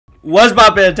What's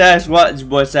poppin', Attack Squad? It's your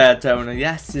boy SatAttack.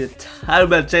 Yes, I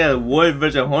better check out the Warriors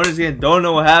versus Hornets game. Don't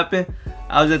know what happened.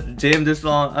 I was at the gym this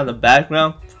long on the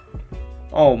background.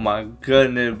 Oh my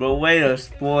goodness, bro. Way to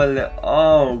spoil it.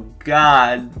 Oh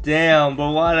god damn,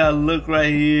 bro. Why did I look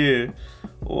right here?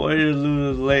 Warriors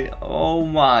lose late. Oh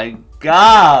my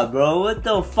god, bro. What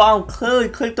the fuck? I clearly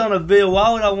clicked on the video.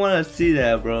 Why would I want to see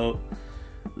that, bro?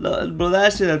 Look, bro,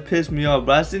 that shit have pissed me off,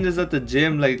 bro. I seen this at the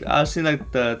gym. Like, I seen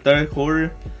like the third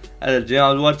quarter at the gym.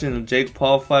 I was watching the Jake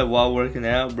Paul fight while working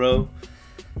out, bro.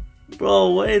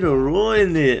 Bro, way to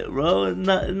ruin it, bro. It's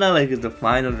not like it's the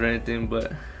finals or anything,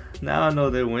 but now I know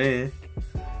they win.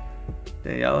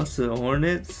 Then y'all lost to the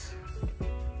Hornets.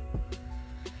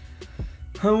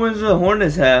 How many wins do the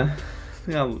Hornets have? I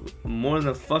think I'm more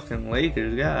than the fucking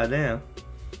Lakers. God damn.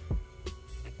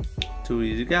 Too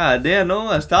easy. God damn, no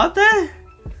one stopped that?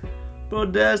 Bro,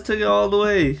 Daz took it all the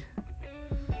way.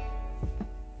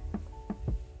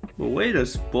 But way to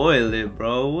spoil it,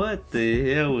 bro. What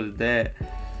the hell was that?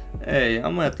 Hey,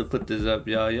 I'm gonna have to put this up,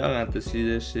 y'all. Y'all gonna have to see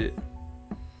this shit.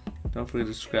 Don't forget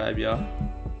to subscribe, y'all.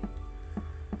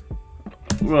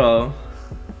 Bro.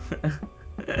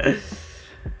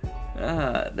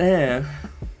 Ah, damn.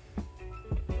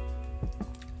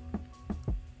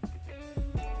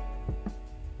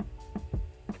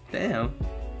 Damn.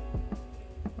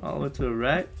 All the way to the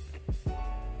right.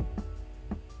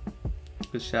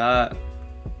 Good shot.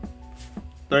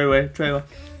 Three-way, trade-way.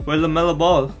 Where's the mellow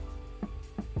ball?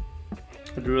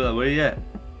 I drew that. Where you at?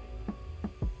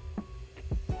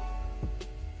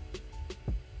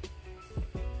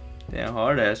 Damn,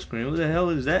 hard ass screen. What the hell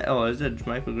is that? Oh, is that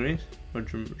Michael Green? Or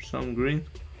some green?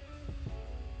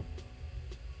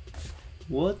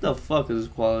 What the fuck is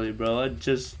this quality, bro? I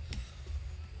just.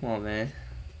 Come on, man.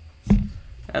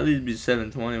 At least be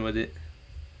 720 with it.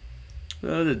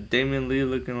 Look at Damian Lee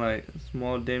looking like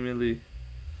small Damian Lee.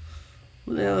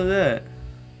 Who the hell is that?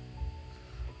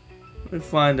 Let me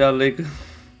find out later.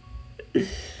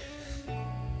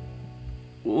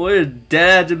 Where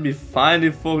dad to be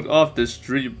finding folks off the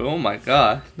street, but oh my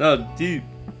god, that was deep.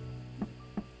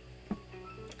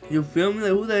 You feel me?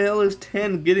 Like, who the hell is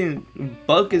 10 getting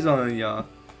buckets on y'all?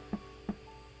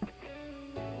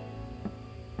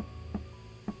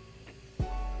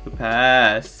 Good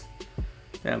pass.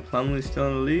 Damn, Plumlee's still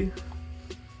in the league?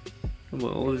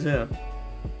 What old is hell?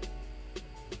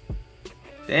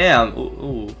 Damn,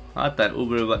 ooh, I thought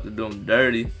Uber was about to do him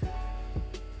dirty.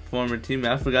 Former teammate,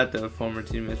 I forgot they were former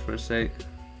teammates for a sec.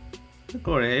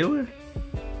 Gordon Hayward?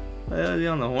 Why the hell is he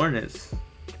on the Hornets?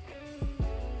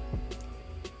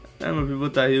 I remember people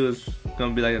thought he was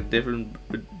gonna be like a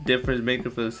difference maker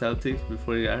for the Celtics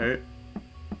before he got hurt.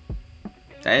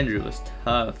 That injury was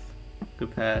tough.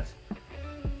 Good pass.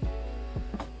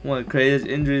 One of the craziest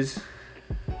injuries.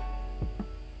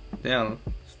 Damn,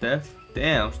 Steph.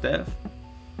 Damn, Steph.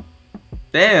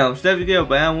 Damn, Steph, you get up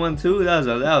by 1-2.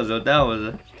 That was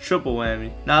a triple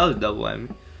whammy. Nah, that was a double whammy.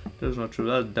 There was no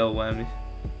triple. That was a double whammy.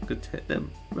 Good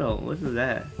bro. What is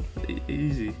that?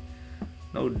 Easy.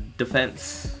 No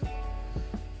defense.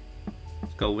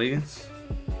 Let's go, Wiggins.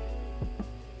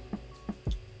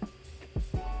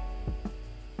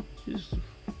 Just,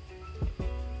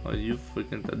 oh, you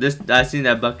freaking this! I seen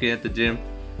that bucket at the gym.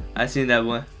 I seen that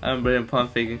one. I remember him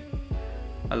pump faking.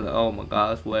 I was like, oh my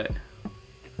god, it's wet.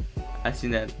 I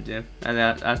seen that at the gym, and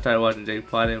then I started watching Jake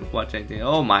Paul. I didn't watch anything.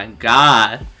 Oh my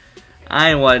god, I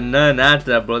ain't watching nothing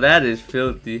after that, bro. That is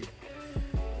filthy.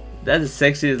 That's the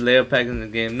sexiest layup pack in the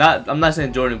game. I'm not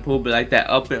saying Jordan Poole, but like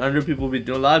that up and under people be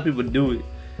doing. A lot of people do it.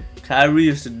 Kyrie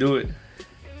used to do it.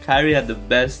 Kyrie had the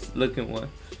best looking one.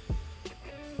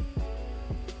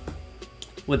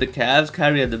 With the Cavs,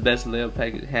 Kyrie had the best layup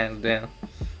pack, hands down,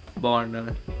 bar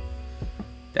none.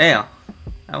 Damn,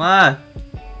 come on.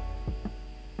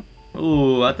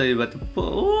 Ooh, I thought you were about to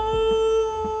pull.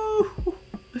 Ooh.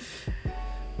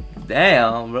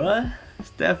 Damn, bro.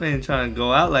 Steph ain't trying to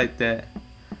go out like that.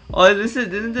 Oh,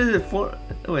 isn't this it for?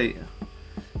 Wait,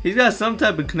 he's got some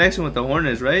type of connection with the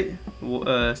Hornets, right?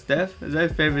 Steph, is that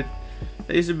his favorite?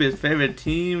 That used to be his favorite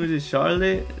team. Is it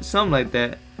Charlotte? Something like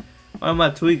that. Or am I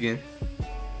tweaking?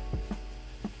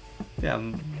 Yeah,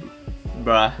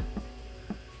 bruh.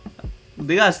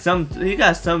 He got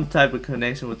some type of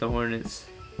connection with the Hornets.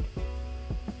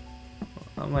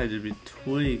 I might just be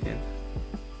tweaking.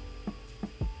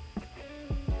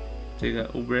 Take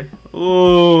out Ubre.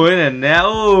 Oh, in and now.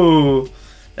 Oh,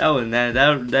 that was nice.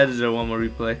 That deserves one more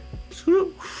replay.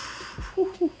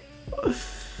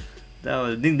 That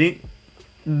was ding ding.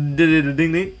 Ding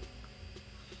ding.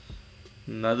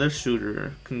 Another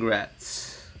shooter.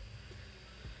 Congrats.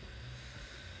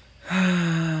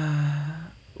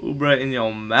 Ubre Oubre in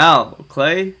your mouth.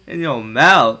 Clay, in your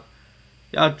mouth.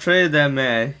 Y'all traded that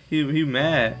man. He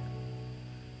mad.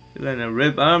 He letting it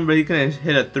rip. I remember he couldn't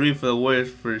hit a 3 for the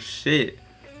Warriors for shit.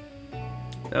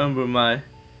 I remember my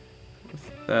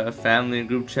family and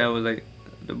group chat was like,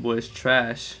 the boy's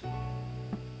trash.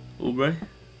 Oubre,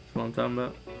 that's what I'm talking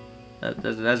about.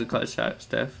 That's a clutch shot,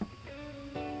 Steph.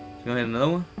 You gonna hit another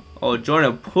one? Oh,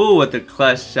 Jordan Poole with the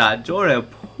clutch shot. Jordan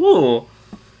Poole.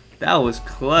 That was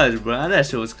clutch, bro. That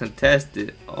shit was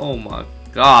contested. Oh my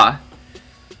god.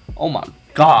 Oh my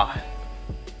god.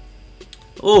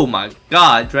 Oh my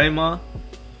god, Draymond.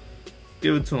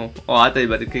 Give it to him. Oh, I thought he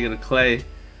about to kick it to Clay.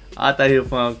 I thought he was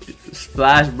from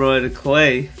splash, bro, to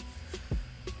Clay.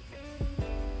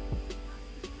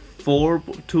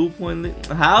 2-point lead.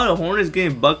 How the Hornets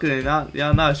getting bucketed and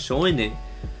y'all not showing it?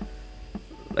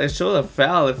 Like, show the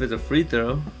foul if it's a free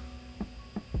throw.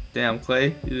 Damn,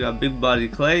 Clay. You got big body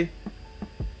Clay.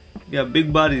 You got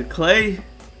big body Clay.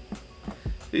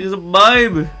 He's a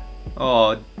baby.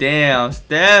 Oh, damn,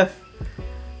 Steph.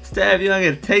 Steph, you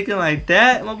gonna get taken like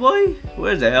that, my boy?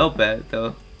 Where's the help at,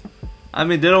 though? I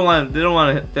mean, they don't want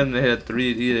them to hit a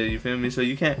 3 either. You feel me? So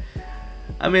you can't.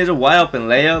 I mean, it's a wide open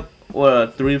layup or a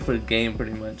 3 for the game,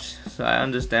 pretty much. So I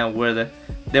understand where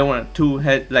they weren't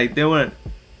they weren't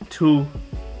too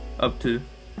up to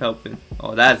helping.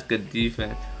 Oh, that's good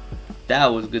defense. That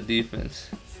was good defense.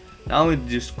 Not only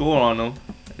did you score on them,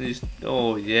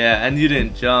 oh yeah, and you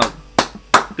didn't jump.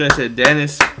 Good shit,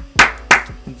 Dennis.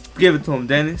 Give it to him,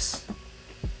 Dennis.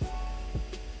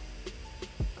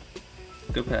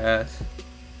 Good pass.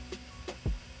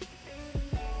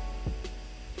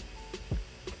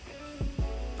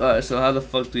 Alright, so how the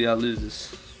fuck do y'all lose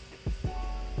this?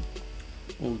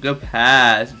 Oh, good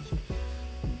pass.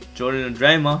 Jordan and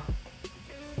Draymond.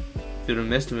 If you'd have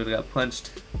missed him, he would have got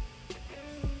punched.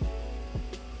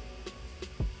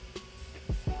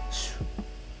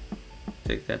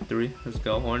 Take that 3. Let's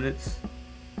go, Hornets.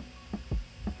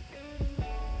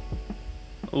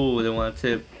 Oh, they want to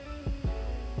tip.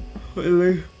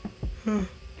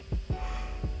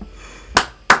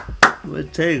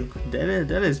 What take?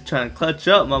 Dennis trying to clutch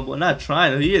up, my boy. Not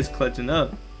trying, he is clutching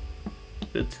up.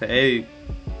 Good take.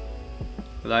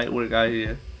 Light work out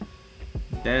here.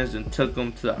 Dennis and took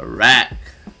him to the rack.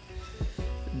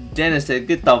 Dennis said,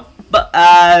 "Get the fuck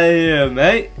out of here,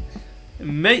 mate,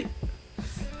 mate."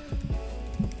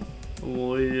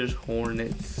 Warriors,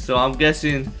 Hornets. So I'm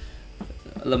guessing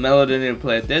LaMelo didn't even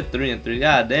play. They're 3-3.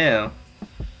 God damn.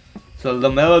 So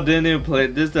LaMelo didn't even play.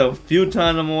 This is a few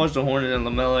times I'm gonna watch the Hornets and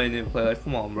LaMelo ain't even play. Like,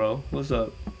 come on, bro. What's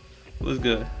up? What's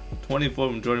good? 24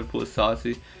 from Jordan Poole,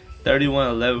 saucy.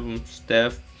 31-11 from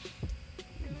Steph.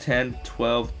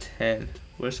 10-12-10.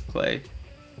 Where's Clay?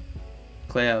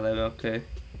 Clay at 11. Okay.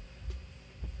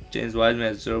 James Wiseman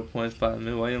at 0 points, 5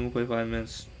 minutes. Why you don't play 5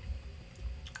 minutes?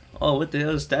 Oh, what the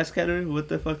hell is stats category? What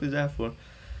the fuck is that for?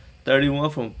 31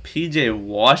 from PJ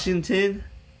Washington.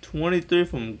 23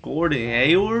 from Gordon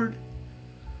Hayward.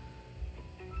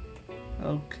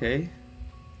 Okay.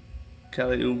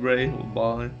 Kelly Oubre was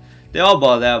balling. They all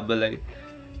balled out, but like,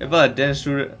 if I like Dennis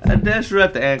Schroeder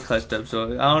at the end clutched up.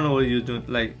 So I don't know what he was doing.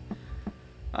 Like,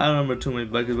 I don't remember too many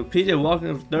buckets, but PJ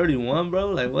Walker 31,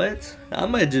 bro. Like, what? I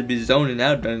might just be zoning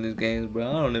out during these games, bro.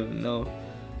 I don't even know.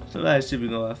 Somebody should be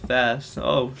going fast.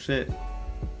 Oh shit.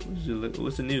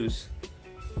 What's the news?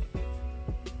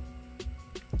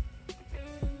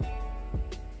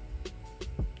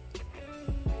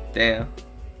 Damn.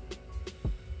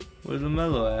 Where's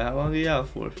LaMelo at? How long are you out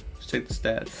for? Let's check the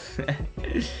stats.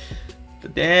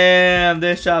 Damn,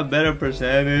 they shot better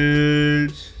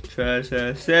percentage. Trash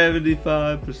at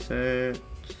 75%.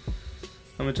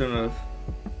 I'm gonna turn off.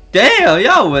 Damn,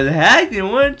 y'all was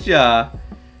hacking, weren't y'all?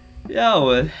 Y'all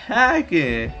was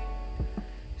hacking.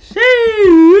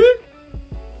 Shit.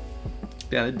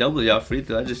 Yeah, they doubled y'all free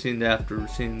throw. I just seen that after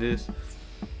seeing this.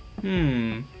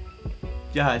 Y'all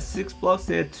had 6 blocks,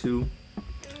 they had 2.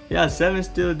 Y'all had 7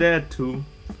 steals, they had 2.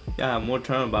 Y'all had more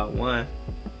turnover, 1.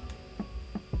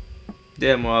 They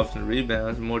had more offensive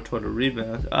rebounds, more total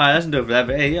rebounds. Alright, that's enough for that.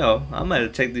 But hey, yo, I might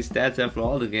have checked these stats after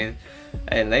all the games.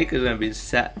 Hey, Lakers gonna be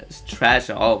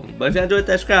trashing all of them. But if y'all enjoyed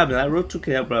that, subscribe. And I wrote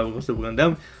 2K, bro. We're gonna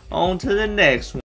do. On to the next one.